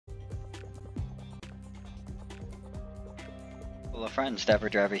Hello friends,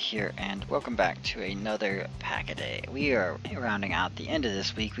 DapperDraby here, and welcome back to another pack a day. We are rounding out the end of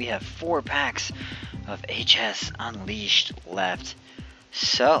this week. We have 4 packs of HS Unleashed left.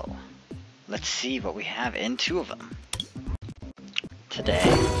 So, let's see what we have in 2 of them today.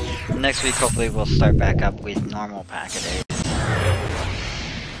 Next week, hopefully, we'll start back up with normal pack a days.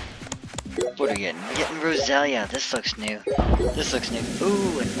 What are we getting? We're getting Roselia. This looks new. This looks new.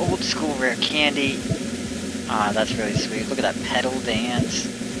 Ooh, an old school rare candy. Ah, that's really sweet. Look at that pedal dance.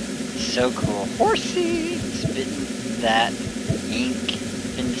 So cool. Horsey! Spitting that ink.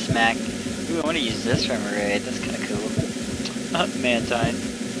 Spin smack. Ooh, I want to use this from a raid. That's kind of cool. Mantine.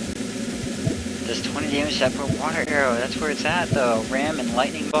 Does 20 damage that per water arrow. That's where it's at though. Ram and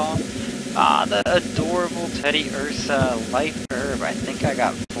lightning ball. Ah, the adorable Teddy Ursa life herb. I think I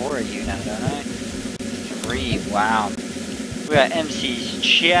got 4 of you now, don't I? 3. Wow. We got MC's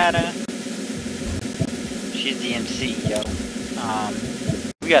Chatta. She's the MC, yo.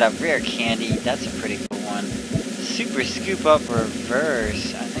 We got a rare candy. That's a pretty cool one. Super scoop up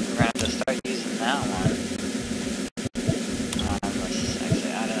reverse. I think we're gonna have to start using that one. Let's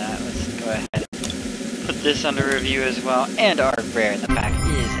exit out of that. Let's go ahead and put this under review as well. And our rare in the pack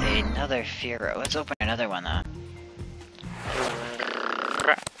is another Firo. Let's open another one though.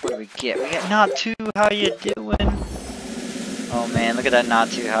 What do we get? We got Natu. How you doing? Oh man, look at that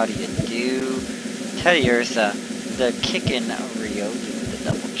Natu. How do you do? Teddy Ursa, the Kickin' Ryo with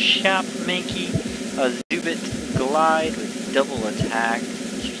the double chop Mankey, a Zubit Glide with double attack,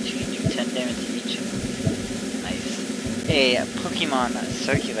 do 10 damage to each. Nice. A Pokemon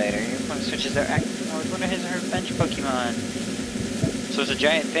Circulator. Your opponent switches their active mode. One of his or her bench Pokemon. So it's a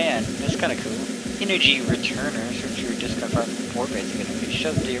giant fan. That's kind of cool. Energy Returner. Search your discard card for 4 basic enemies.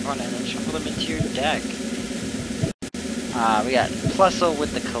 Shove them to your opponent and then shuffle them into your deck. We got Plusle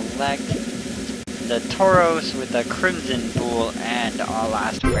with the Collect. The Tauros with the Crimson Bull, and our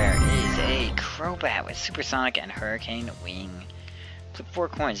last rare is a Crobat with Supersonic and Hurricane Wing. Flip 4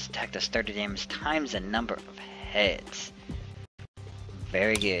 coins, attack the starter damage times the number of heads.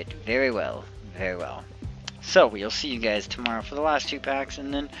 Very good, very well, very well. So we'll see you guys tomorrow for the last 2 packs,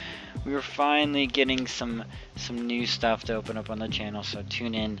 and then we were finally getting some new stuff to open up on the channel, so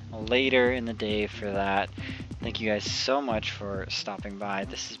tune in later in the day for that. Thank you guys so much for stopping by.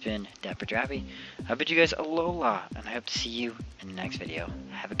 This has been DapperDraby. I bid you guys alola, and I hope to see you in the next video.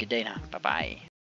 Have a good day now. Bye-bye.